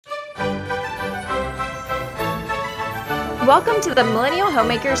Welcome to the Millennial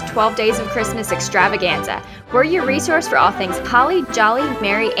Homemakers 12 Days of Christmas Extravaganza. We're your resource for all things holly, jolly,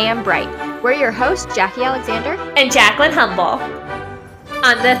 merry, and bright. We're your hosts, Jackie Alexander and Jacqueline Humble.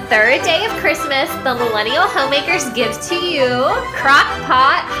 On the third day of Christmas, the Millennial Homemakers give to you Crock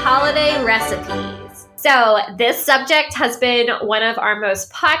Pot holiday recipes. So this subject has been one of our most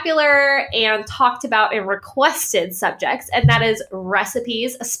popular and talked about and requested subjects, and that is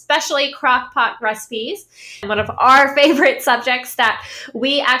recipes, especially crock pot recipes. And one of our favorite subjects that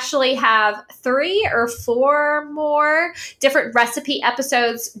we actually have 3 or 4 more different recipe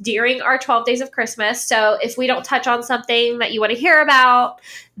episodes during our 12 days of Christmas. So if we don't touch on something that you want to hear about,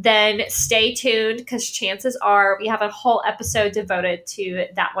 then stay tuned, because chances are we have a whole episode devoted to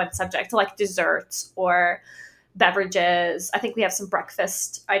that one subject, like desserts or beverages. I think we have some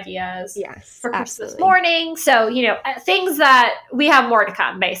breakfast ideas for Christmas morning. So, things that we have more to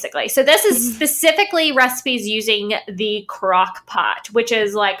come, basically. So this is specifically recipes using the crock pot, which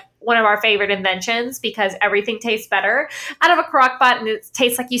is like one of our favorite inventions because everything tastes better out of a crock pot, and it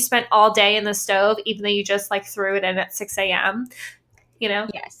tastes like you spent all day in the stove, even though you just like threw it in at 6 a.m.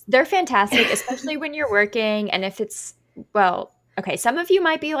 Yes, they're fantastic, especially when you're working. And if it's, some of you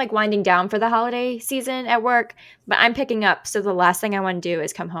might be like winding down for the holiday season at work, but I'm picking up. So the last thing I want to do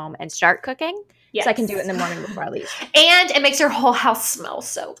is come home and start cooking. Yes. So I can do it in the morning before I leave. And it makes your whole house smell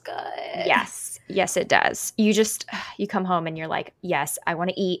so good. Yes, it does. You come home and you're like, yes, I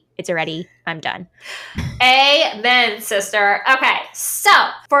want to eat. It's ready. I'm done. Amen, sister. Okay, so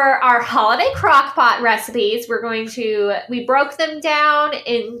for our holiday crock pot recipes, we broke them down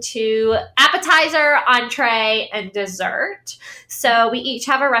into appetizer, entree, and dessert. So we each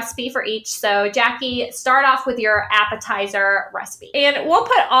have a recipe for each. So Jackie, start off with your appetizer recipe. And we'll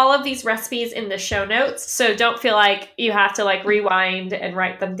put all of these recipes in the show notes. So don't feel like you have to like rewind and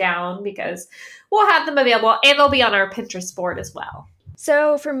write them down, because we'll have them available, and they'll be on our Pinterest board as well.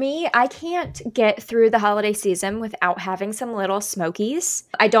 So for me, I can't get through the holiday season without having some little smokies.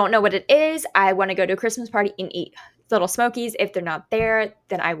 I don't know what it is. I want to go to a Christmas party and eat little smokies. If they're not there,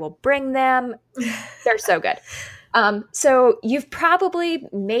 then I will bring them. They're so good. So you've probably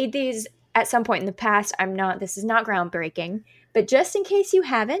made these at some point in the past. This is not groundbreaking, but just in case you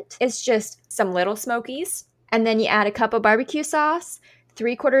haven't, it's just some little smokies. And then you add a cup of barbecue sauce,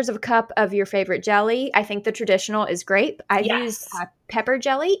 3/4 of a cup of your favorite jelly. I think the traditional is grape. I use pepper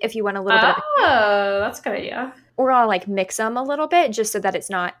jelly if you want a little bit of it. Oh, that's a good idea. Or I'll like mix them a little bit just so that it's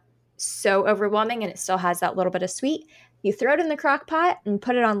not so overwhelming and it still has that little bit of sweet. You throw it in the crock pot and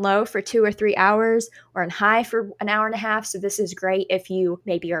put it on low for 2 or 3 hours, or on high for an hour and a half. So this is great if you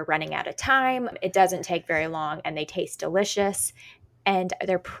maybe are running out of time. It doesn't take very long and they taste delicious. And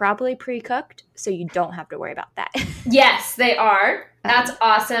they're probably pre-cooked, so you don't have to worry about that. Yes, they are. That's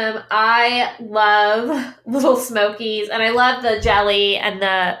awesome. I love little smokies, and I love the jelly and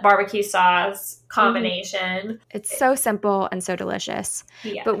the barbecue sauce combination. It's so simple and so delicious.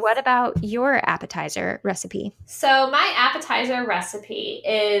 Yes. But what about your appetizer recipe? So my appetizer recipe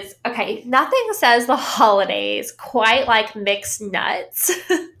is, nothing says the holidays quite like mixed nuts.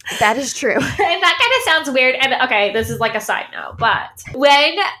 That is true. And that kind of sounds weird. And this is like a side note, but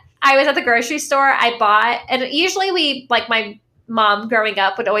when I was at the grocery store, I bought, and usually my mom growing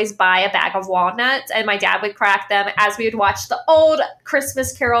up would always buy a bag of walnuts, and my dad would crack them as we would watch the old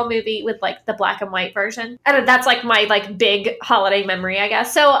Christmas Carol movie with like the black and white version. And that's like my like big holiday memory, I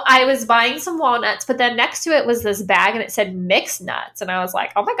guess. So I was buying some walnuts, but then next to it was this bag and it said mixed nuts. And I was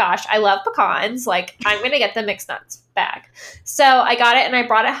like, oh my gosh, I love pecans. Like, I'm going to get the mixed nuts bag. So I got it and I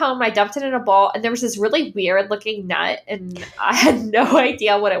brought it home and I dumped it in a bowl, and there was this really weird looking nut and I had no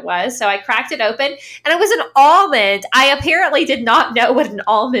idea what it was. So I cracked it open and it was an almond. I apparently did not know what an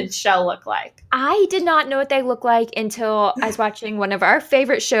almond shell looked like. I did not know what they look like until I was watching one of our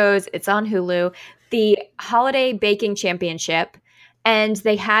favorite shows. It's on Hulu, the Holiday Baking Championship. And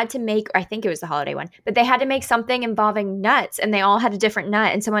they had to make, I think it was the holiday one, but they had to make something involving nuts, and they all had a different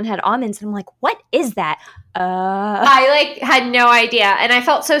nut, and someone had almonds. And I'm like, what is that? I had no idea. And I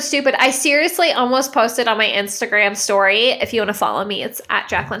felt so stupid. I seriously almost posted on my Instagram story. If you want to follow me, it's at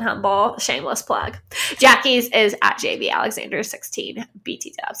Jacqueline Humble. Shameless plug. Jackie's is at JB Alexander 16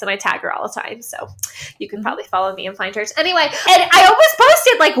 BT Dubs. And I tag her all the time. So you can probably follow me and find hers. Anyway, and I almost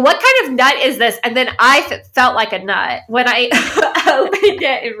posted like, what kind of nut is this? And then I felt like a nut when I opened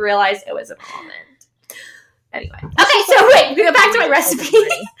it and realized it was an almond. Anyway. Okay, so wait, go back to my recipe.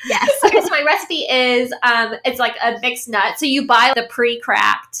 Yes. Okay, so my recipe is, it's like a mixed nut. So you buy the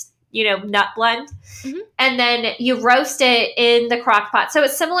pre-cracked nut blend. Mhm. And then you roast it in the crock pot. So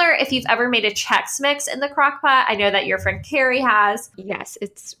it's similar if you've ever made a Chex Mix in the crock pot. I know that your friend Carrie has. Yes,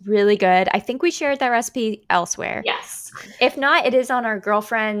 it's really good. I think we shared that recipe elsewhere. Yes. If not, it is on our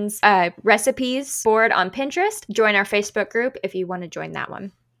girlfriend's recipes board on Pinterest. Join our Facebook group if you want to join that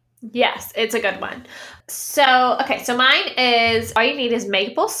one. Yes, it's a good one. So mine is, all you need is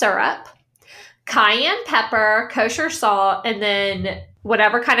maple syrup, cayenne pepper, kosher salt, and then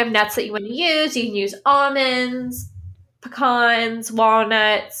whatever kind of nuts that you want to use. You can use almonds, pecans,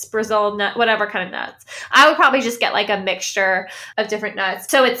 walnuts, Brazil nut, whatever kind of nuts. I would probably just get like a mixture of different nuts.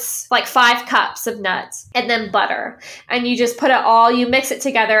 So it's like 5 cups of nuts and then butter. And you just you mix it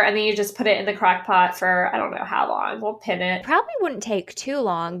together and then you just put it in the crock pot for, I don't know how long. We'll pin it. Probably wouldn't take too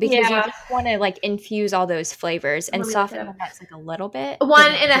long because you just want to like infuse all those flavors and soften the nuts like a little bit.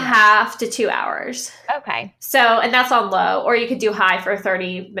 1.5 to 2 hours. Okay. So, and that's on low, or you could do high for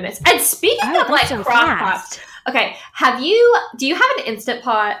 30 minutes. And speaking of like crock pots, okay, do you have an Instant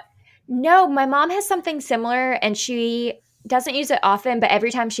Pot? No, my mom has something similar and she doesn't use it often, but every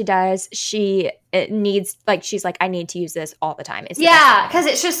time she does, she's like, I need to use this all the time. Yeah, because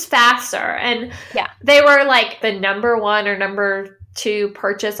it's just faster. And they were like the number 1 or number 2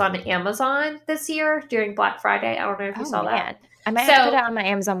 purchase on Amazon this year during Black Friday. I don't know if you saw that. I might have to put it on my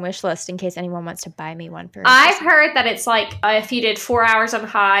Amazon wish list in case anyone wants to buy me one for I've heard that it's like if you did 4 hours on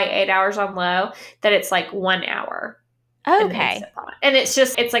high, 8 hours on low, that it's like 1 hour. Okay. And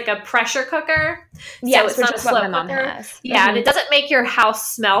it's like a pressure cooker. Yeah, so it's not a slow cooker. Yeah, and it doesn't make your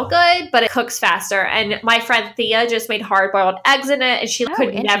house smell good, but it cooks faster. And my friend Thea just made hard-boiled eggs in it, and she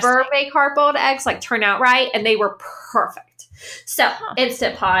could never make hard-boiled eggs like turn out right, and they were perfect. So,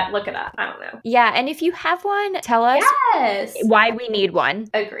 Instant Pot, look it up. I don't know. Yeah, and if you have one, tell us why we need one.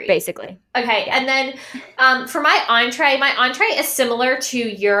 Agreed. Basically. Okay, and then for my entree is similar to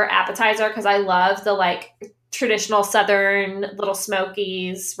your appetizer because I love the like traditional Southern Little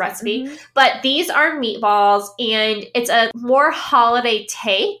Smokies recipe. Mm-hmm. But these are meatballs, and it's a more holiday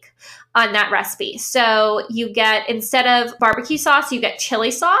take on that recipe. So you get, instead of barbecue sauce, you get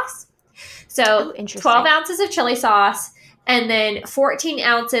chili sauce. So 12 ounces of chili sauce, and then 14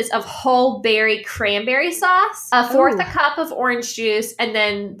 ounces of whole berry cranberry sauce, a fourth a cup of orange juice, and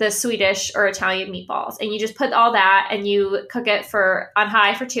then the Swedish or Italian meatballs. And you just put all that and you cook it on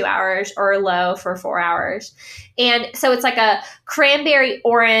high for 2 hours or low for 4 hours. And so it's like a cranberry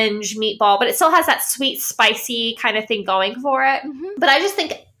orange meatball, but it still has that sweet, spicy kind of thing going for it. Mm-hmm. But I just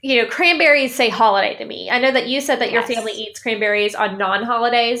think, cranberries say holiday to me. I know that you said that your family eats cranberries on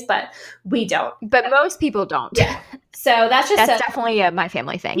non-holidays, but we don't. But most people don't. Yeah. So that's definitely my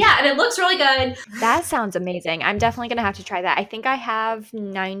family thing. Yeah, and it looks really good. That sounds amazing. I'm definitely going to have to try that. I think I have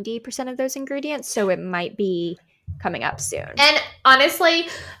 90% of those ingredients, so it might be coming up soon. And honestly,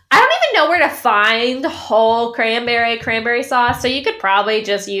 I don't even know where to find whole cranberry sauce, so you could probably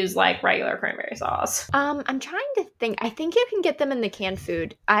just use like regular cranberry sauce. I'm trying to think. I think you can get them in the canned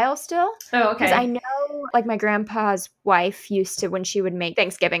food aisle still. Oh, okay. Because I know like my grandpa's wife used to, when she would make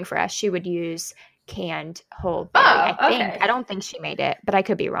Thanksgiving for us, she would use canned whole berry. I don't think she made it, but I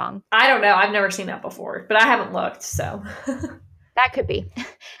could be wrong. I don't know. I've never seen that before, but I haven't looked, so that could be.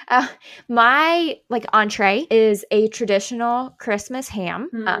 My entree is a traditional Christmas ham.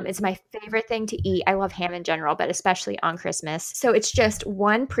 It's my favorite thing to eat. I love ham in general, but especially on Christmas. So it's just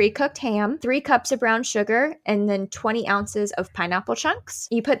 1 pre-cooked ham, 3 cups of brown sugar, and then 20 ounces of pineapple chunks.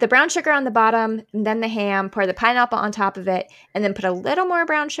 You put the brown sugar on the bottom, and then the ham, pour the pineapple on top of it, and then put a little more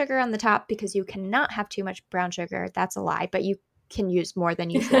brown sugar on the top because you cannot have too much brown sugar. That's a lie, but you can use more than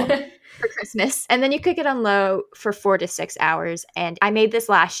usual for Christmas. And then you cook it on low for 4 to 6 hours. And I made this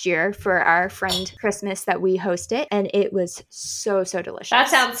last year for our friend Christmas that we hosted, and it was so, so delicious. That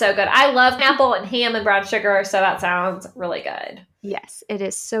sounds so good. I love apple and ham and brown sugar, so that sounds really good. Yes, it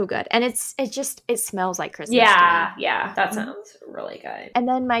is so good. And it smells like Christmas. Yeah, that sounds really good. And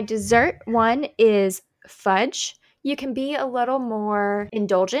then my dessert one is fudge. You can be a little more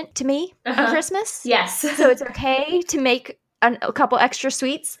indulgent to me on Christmas. Yes. So it's okay to make a couple extra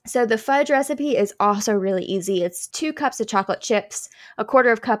sweets. So the fudge recipe is also really easy. It's 2 cups of chocolate chips,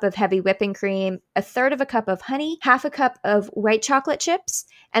 1/4 cup of heavy whipping cream, 1/3 cup of honey, 1/2 cup of white chocolate chips,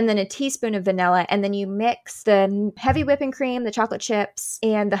 and then a teaspoon of vanilla. And then you mix the heavy whipping cream, the chocolate chips,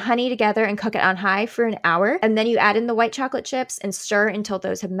 and the honey together and cook it on high for an hour. And then you add in the white chocolate chips and stir until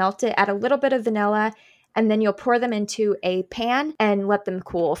those have melted. Add a little bit of vanilla, and then you'll pour them into a pan and let them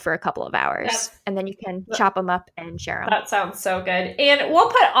cool for a couple of hours. And then you can chop them up and share them. That sounds so good. And we'll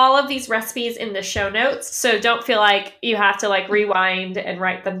put all of these recipes in the show notes. So don't feel like you have to like rewind and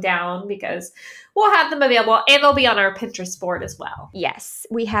write them down, because we'll have them available, and they'll be on our Pinterest board as well. Yes,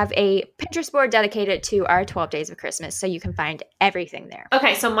 we have a Pinterest board dedicated to our 12 Days of Christmas, so you can find everything there.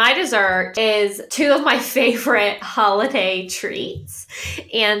 Okay, so my dessert is two of my favorite holiday treats,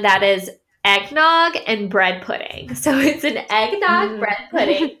 and that is eggnog and bread pudding. So it's an eggnog bread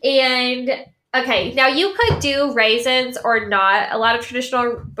pudding. And okay, now you could do raisins or not. A lot of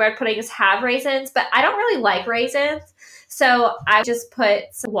traditional bread puddings have raisins, but I don't really like raisins. So I just put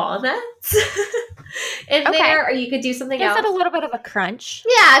some walnuts in there, or you could do something else. Gives it a little bit of a crunch.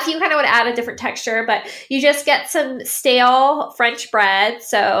 Yeah, if you kind of want to add a different texture, but you just get some stale French bread.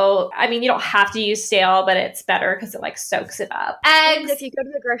 So, I mean, you don't have to use stale, but it's better because it like soaks it up. Eggs. And if you go to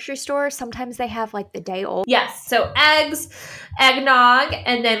the grocery store, sometimes they have like the day old. Yes. So eggs, eggnog,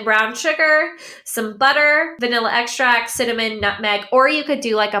 and then brown sugar, some butter, vanilla extract, cinnamon, nutmeg, or you could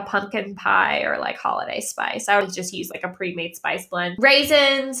do like a pumpkin pie or like holiday spice. I would just use like a pre-made spice blend.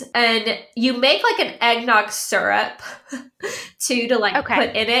 Raisins, and you make like an eggnog syrup too to like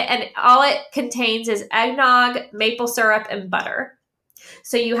put in it. And all it contains is eggnog, maple syrup, and butter.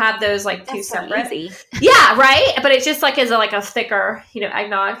 So you have those like two separate. So easy. Yeah, right? But it just like is like a thicker,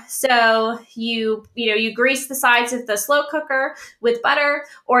 eggnog. So you grease the sides of the slow cooker with butter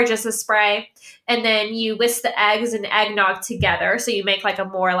or just a spray. And then you whisk the eggs and eggnog together. So you make like a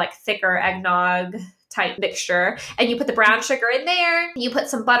more like thicker eggnog type mixture, and you put the brown sugar in there, you put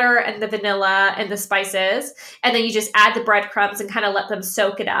some butter and the vanilla and the spices, and then you just add the breadcrumbs and kind of let them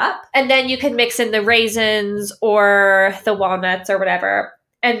soak it up. And then you can mix in the raisins or the walnuts or whatever.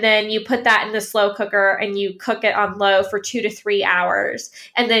 And then you put that in the slow cooker and you cook it on low for 2 to 3 hours.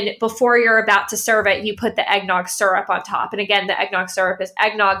 And then before you're about to serve it, you put the eggnog syrup on top. And again, the eggnog syrup is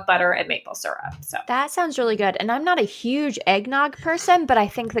eggnog, butter, and maple syrup. So that sounds really good. And I'm not a huge eggnog person, but I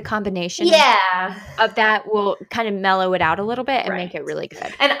think the combination of that will kind of mellow it out a little bit and make it really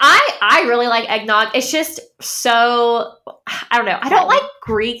good. And I really like eggnog. It's just so, I don't know. I don't like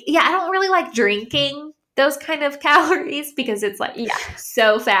I don't really like drinking those kind of calories because it's like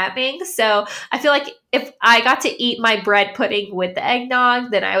so fattening. So I feel like if I got to eat my bread pudding with the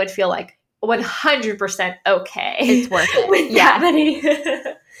eggnog, then I would feel like 100% okay. It's worth it. With that many.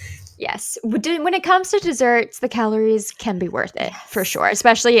 Yes. When it comes to desserts, the calories can be worth it for sure,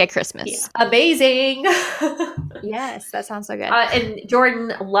 especially at Christmas. Yeah. Amazing. Yes, that sounds so good. And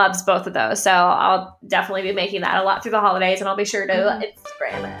Jordan loves both of those. So I'll definitely be making that a lot through the holidays, and I'll be sure to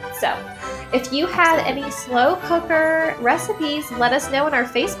Instagram it. So if you have any slow cooker recipes, let us know in our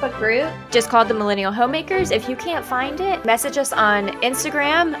Facebook group. Just called the Millennial Homemakers. If you can't find it, message us on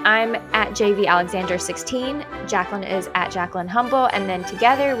Instagram. I'm at JVAlexander16. Jacqueline is at Jacqueline Humble. And then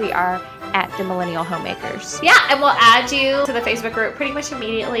together we are at the Millennial Homemakers. Yeah, and we'll add you to the Facebook group pretty much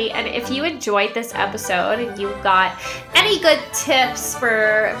immediately. And if you enjoyed this episode and you got any good tips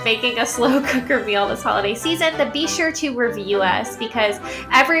for making a slow cooker meal this holiday season, then be sure to review us, because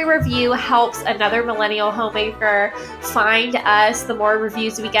every review helps another millennial homemaker find us. The more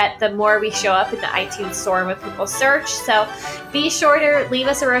reviews we get, the more we show up in the iTunes store when people search. So be sure to leave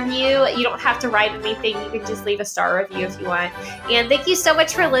us a review. You don't have to write anything. You can just leave a star review if you want. And thank you so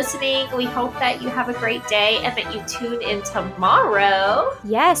much for listening. We hope that you have a great day and that you tune in tomorrow.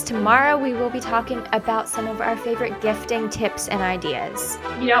 Yes, tomorrow we will be talking about some of our favorite gifting tips and ideas.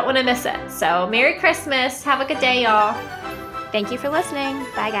 You don't want to miss it. So Merry Christmas. Have a good day, y'all. Thank you for listening.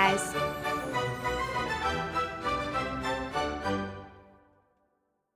 Bye, guys.